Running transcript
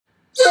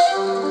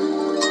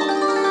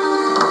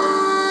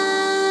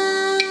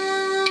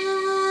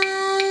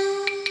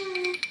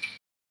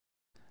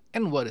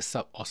What is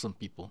up, awesome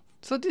people?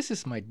 So this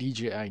is my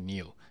DJI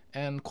Neo,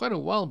 and quite a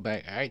while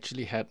back I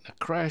actually had a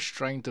crash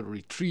trying to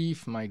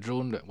retrieve my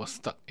drone that was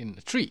stuck in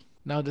a tree.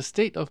 Now the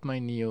state of my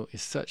Neo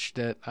is such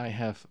that I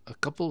have a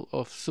couple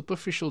of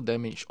superficial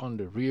damage on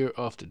the rear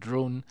of the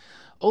drone.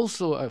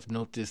 Also, I've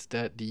noticed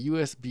that the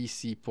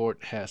USB-C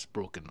port has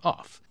broken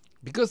off.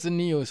 Because the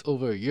Neo is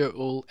over a year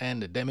old and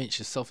the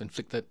damage is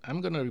self-inflicted, I'm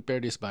gonna repair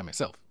this by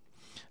myself.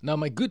 Now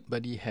my good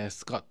buddy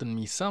has gotten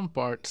me some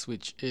parts,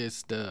 which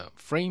is the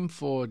frame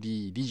for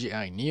the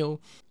DJI Neo.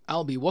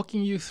 I'll be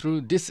walking you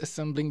through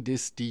disassembling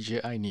this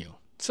DJI Neo.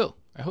 So,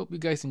 I hope you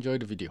guys enjoy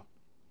the video.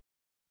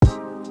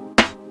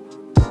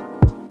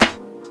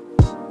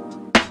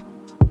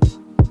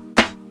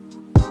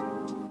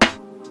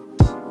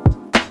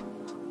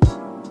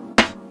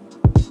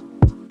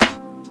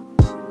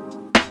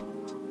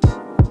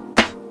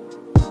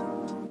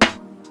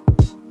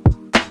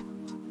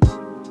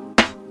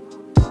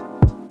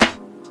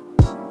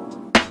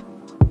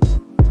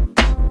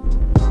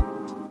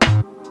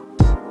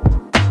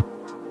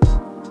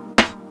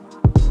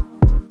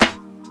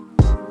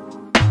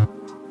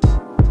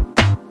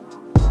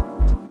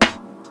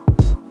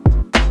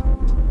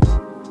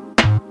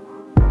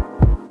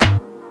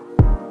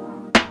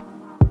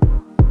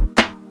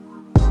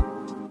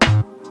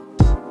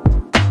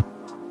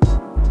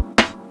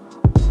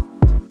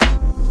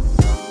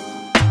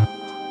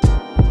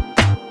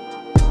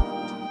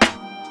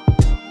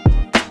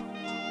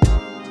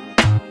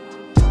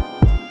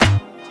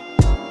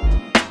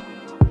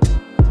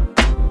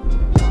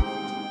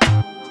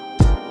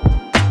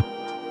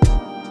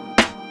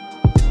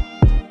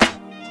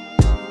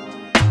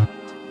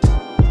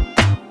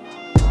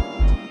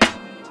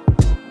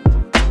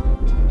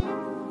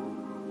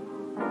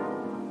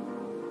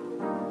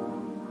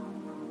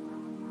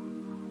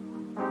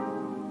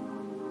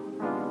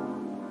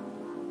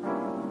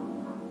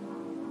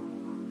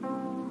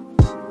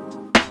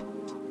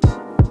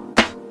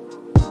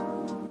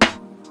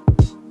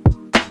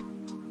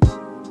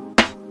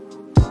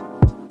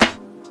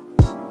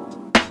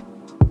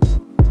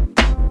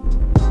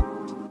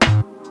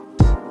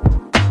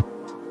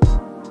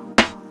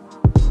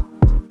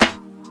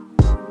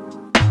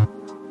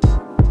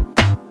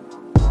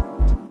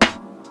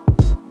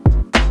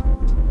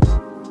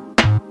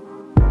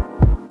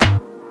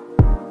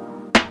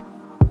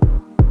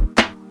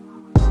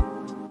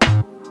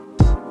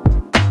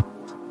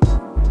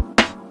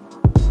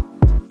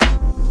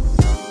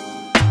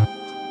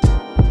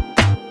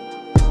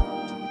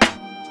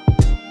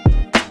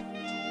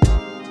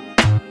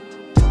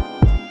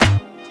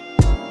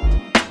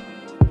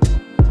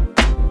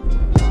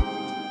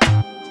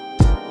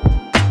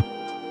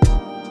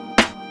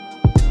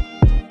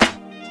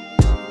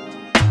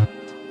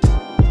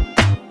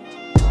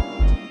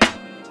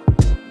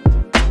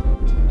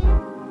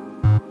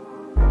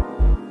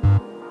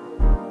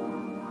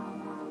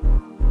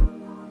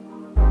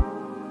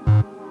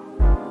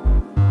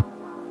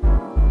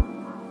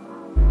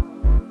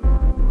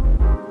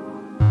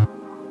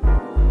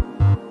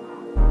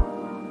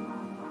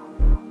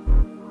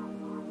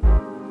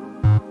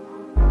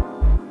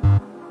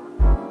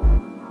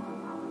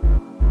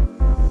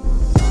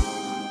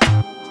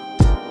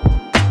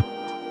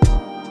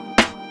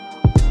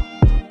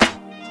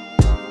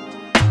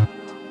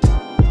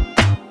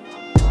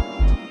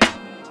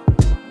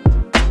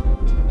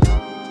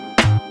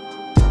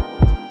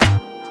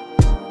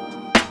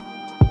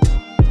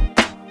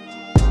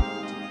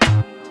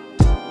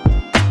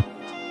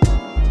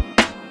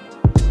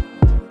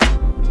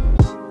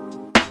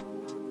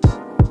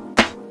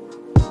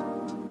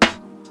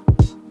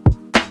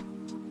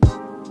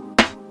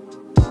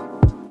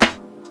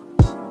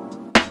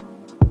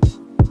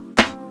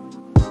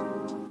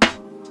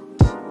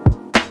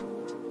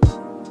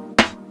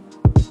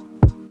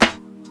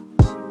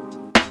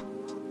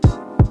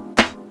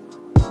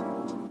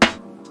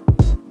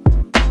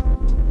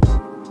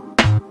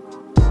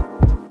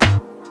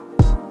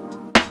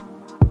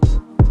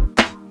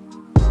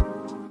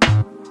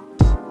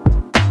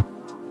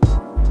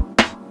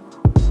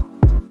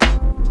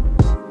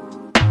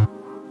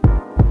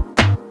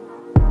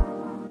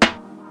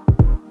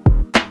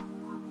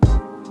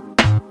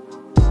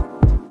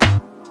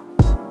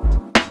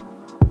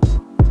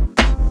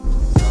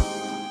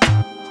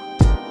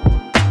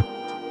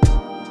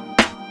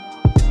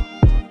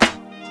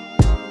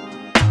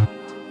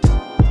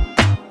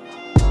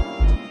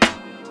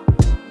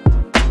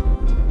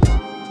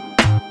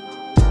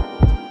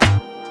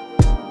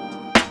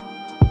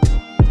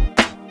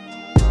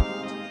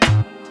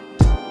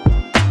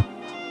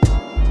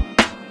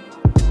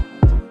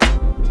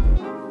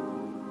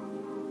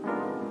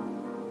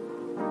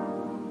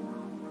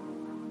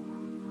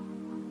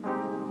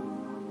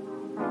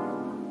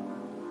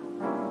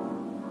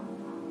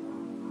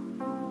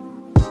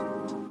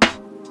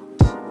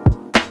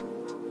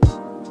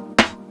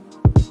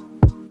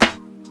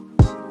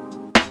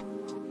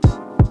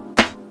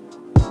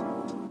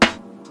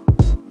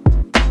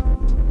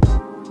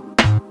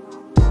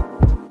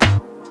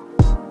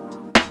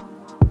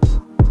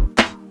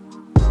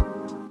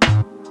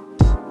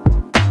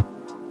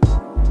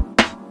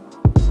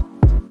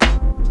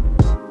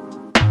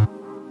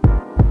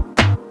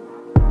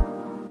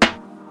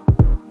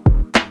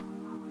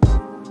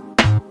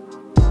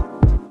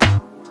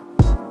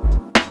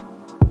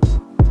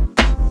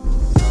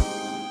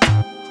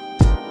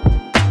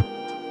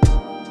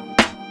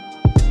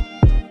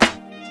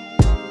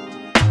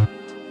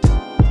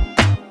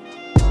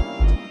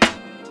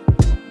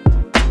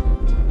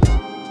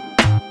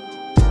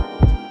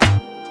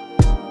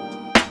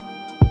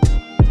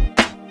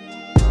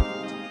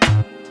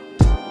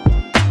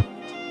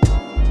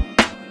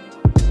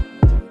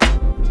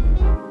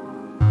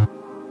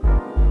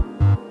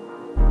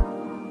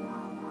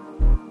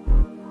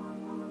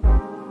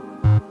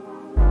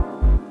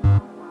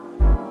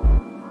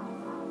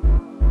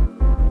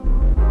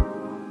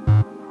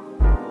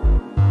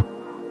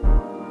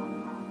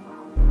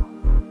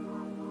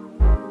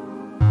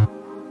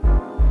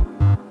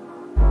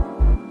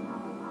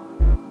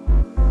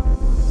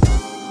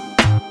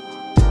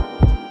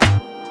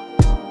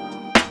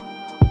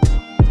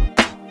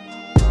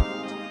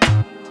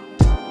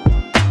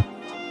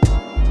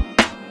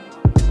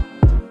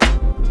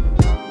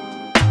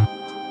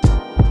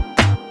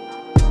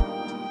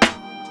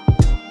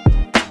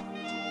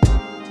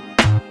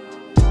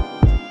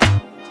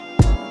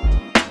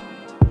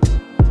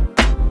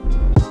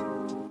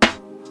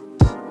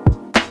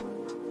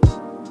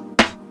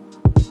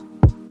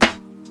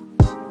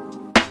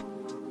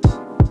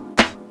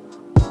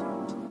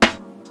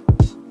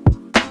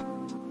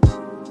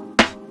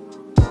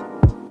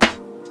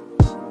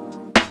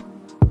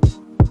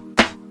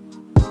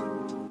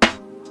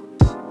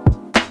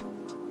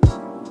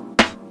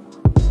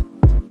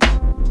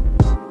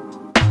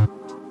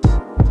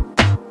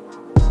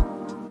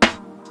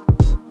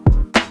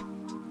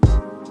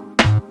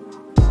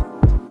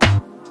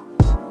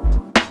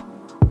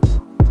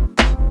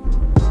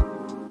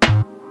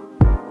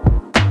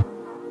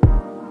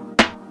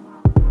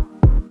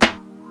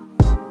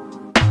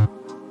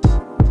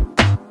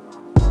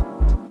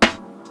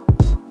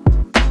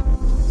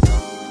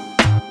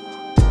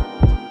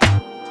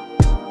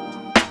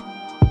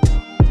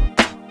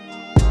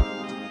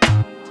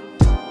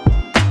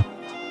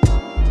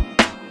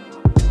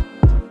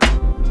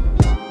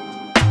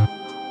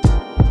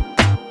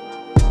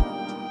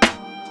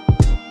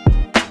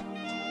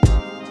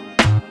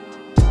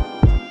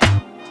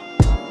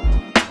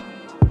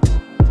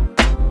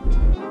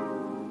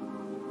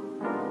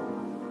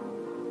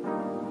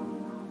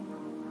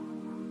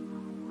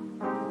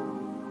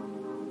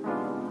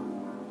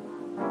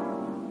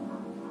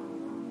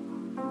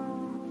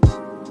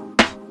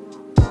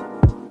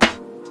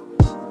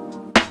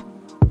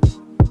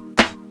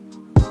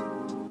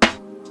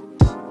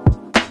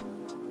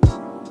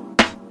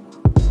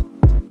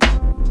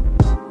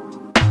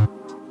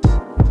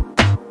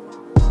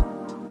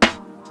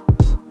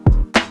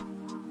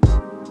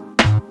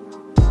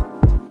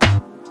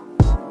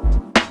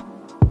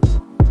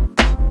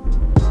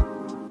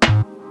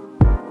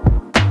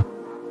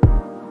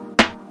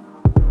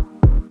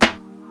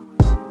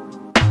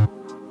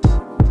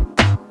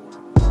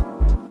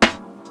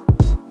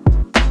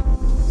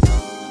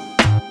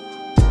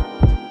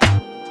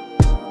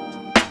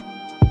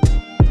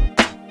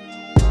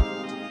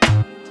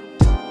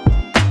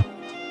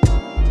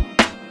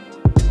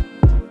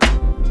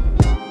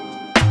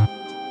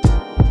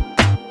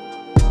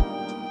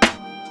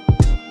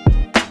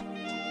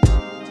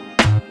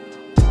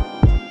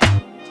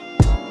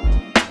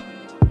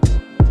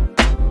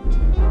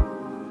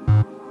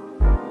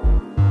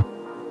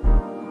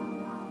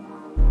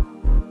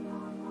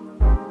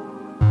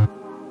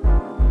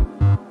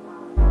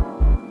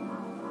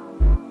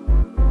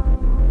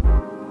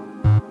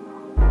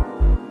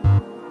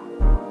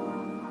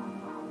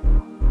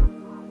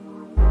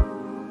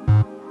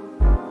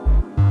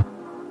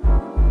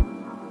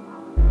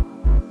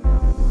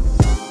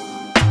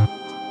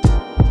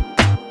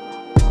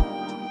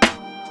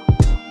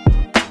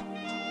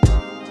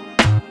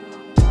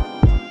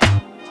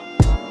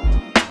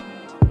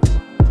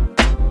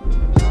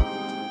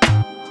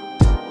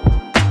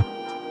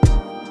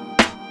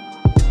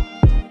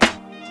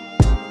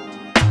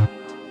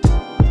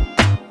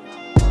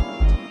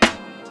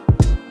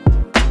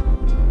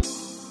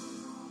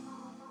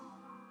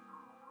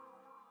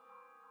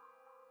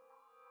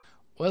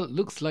 Well, it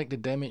looks like the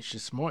damage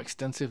is more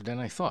extensive than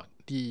I thought.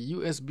 The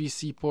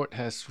USB-C port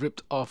has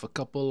ripped off a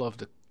couple of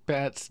the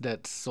pads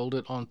that's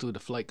soldered onto the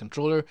flight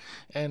controller,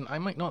 and I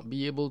might not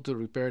be able to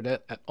repair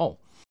that at all.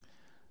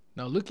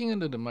 Now, looking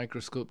under the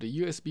microscope,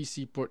 the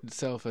USB-C port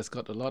itself has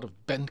got a lot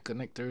of bent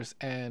connectors,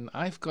 and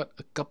I've got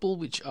a couple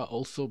which are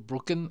also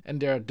broken, and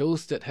there are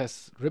those that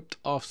has ripped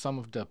off some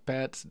of the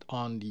pads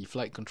on the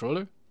flight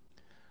controller.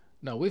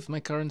 Now, with my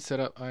current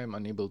setup, I am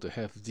unable to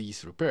have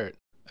these repaired,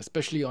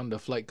 especially on the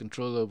flight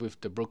controller with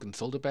the broken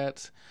solder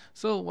pads.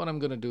 So what I'm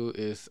gonna do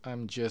is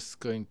I'm just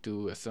going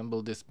to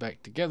assemble this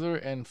back together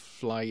and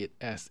fly it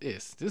as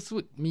is. This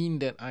would mean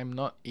that I'm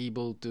not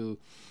able to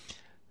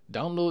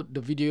download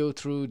the video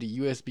through the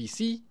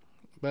USB-C,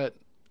 but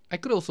I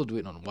could also do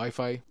it on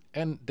Wi-Fi,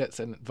 and that's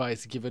an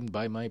advice given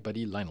by my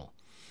buddy Lionel.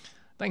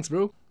 Thanks,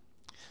 bro.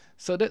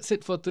 So that's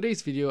it for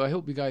today's video. I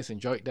hope you guys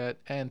enjoyed that,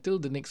 and till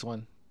the next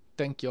one,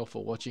 thank you all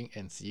for watching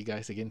and see you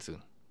guys again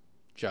soon.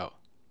 Ciao.